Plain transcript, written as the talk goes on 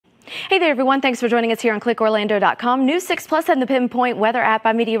Hey there, everyone. Thanks for joining us here on clickorlando.com. News 6 Plus and the Pinpoint weather app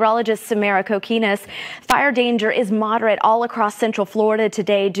by meteorologist Samara Cokinos. Fire danger is moderate all across central Florida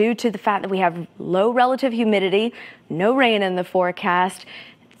today due to the fact that we have low relative humidity, no rain in the forecast.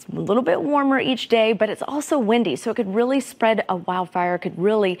 It's a little bit warmer each day, but it's also windy, so it could really spread a wildfire, could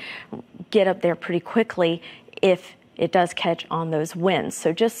really get up there pretty quickly if it does catch on those winds.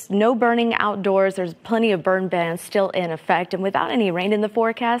 So just no burning outdoors. There's plenty of burn bans still in effect. And without any rain in the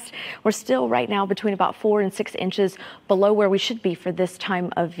forecast, we're still right now between about 4 and 6 inches below where we should be for this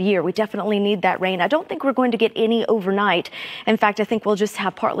time of year. We definitely need that rain. I don't think we're going to get any overnight. In fact, I think we'll just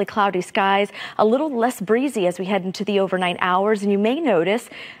have partly cloudy skies, a little less breezy as we head into the overnight hours. And you may notice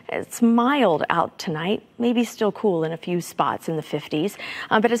it's mild out tonight, maybe still cool in a few spots in the 50s.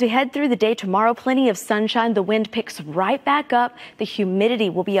 But as we head through the day tomorrow, plenty of sunshine. The wind picks right back up. The humidity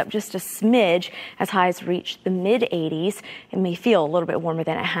will be up just a smidge as highs reach the mid-80s. It may feel a little bit warmer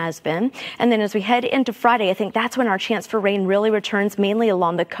than it has been. And then as we head into Friday, I think that's when our chance for rain really returns, mainly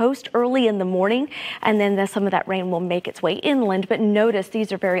along the coast early in the morning. And then some of that rain will make its way inland. But notice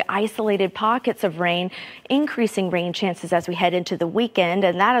these are very isolated pockets of rain, increasing rain chances as we head into the weekend.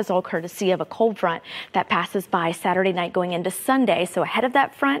 And that is all courtesy of a cold front that passes by Saturday night going into Sunday. So ahead of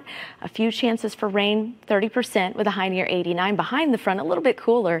that front, a few chances for rain, 30% with a high near 89. Behind the front, a little bit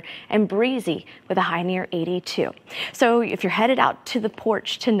cooler and breezy with a high near 82. So if you're headed out to the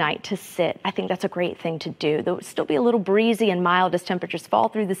porch tonight to sit, I think that's a great thing to do. Though it'll still be a little breezy and mild as temperatures fall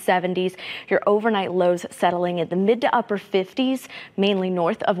through the 70s. Your overnight lows settling in the mid to upper 50s, mainly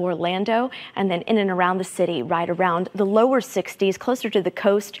north of Orlando, and then in and around the city, right around the lower 60s, closer to the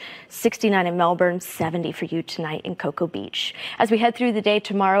coast, 69 in Melbourne, 70 for you tonight in Cocoa Beach. As we head through the day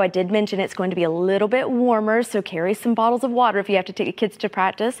tomorrow, I did mention it's going to be a little bit warmer, so carry some bottles of water if you have to take your kids to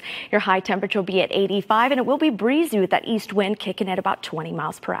practice. Your high temperature will be at 85, and it will be breezy with that east wind kicking at about 20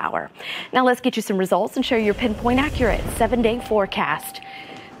 miles per hour. Now let's get you some results and show you your Pinpoint accurate 7-day forecast.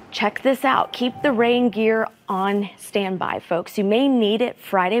 Check this out. Keep the rain gear on standby, folks. You may need it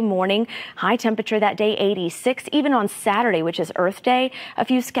Friday morning. High temperature that day, 86. Even on Saturday, which is Earth Day, a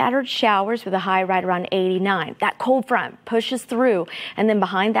few scattered showers with a high right around 89. That cold front pushes through, and then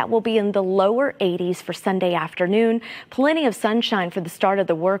behind that will be in the lower 80s for Sunday afternoon. Plenty of sunshine for the start of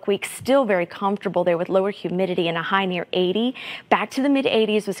the work week. Still very comfortable there with lower humidity and a high near 80. Back to the mid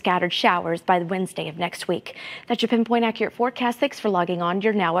 80s with scattered showers by Wednesday of next week. That's your Pinpoint accurate forecast. Thanks for logging on.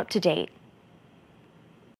 You're now up to date.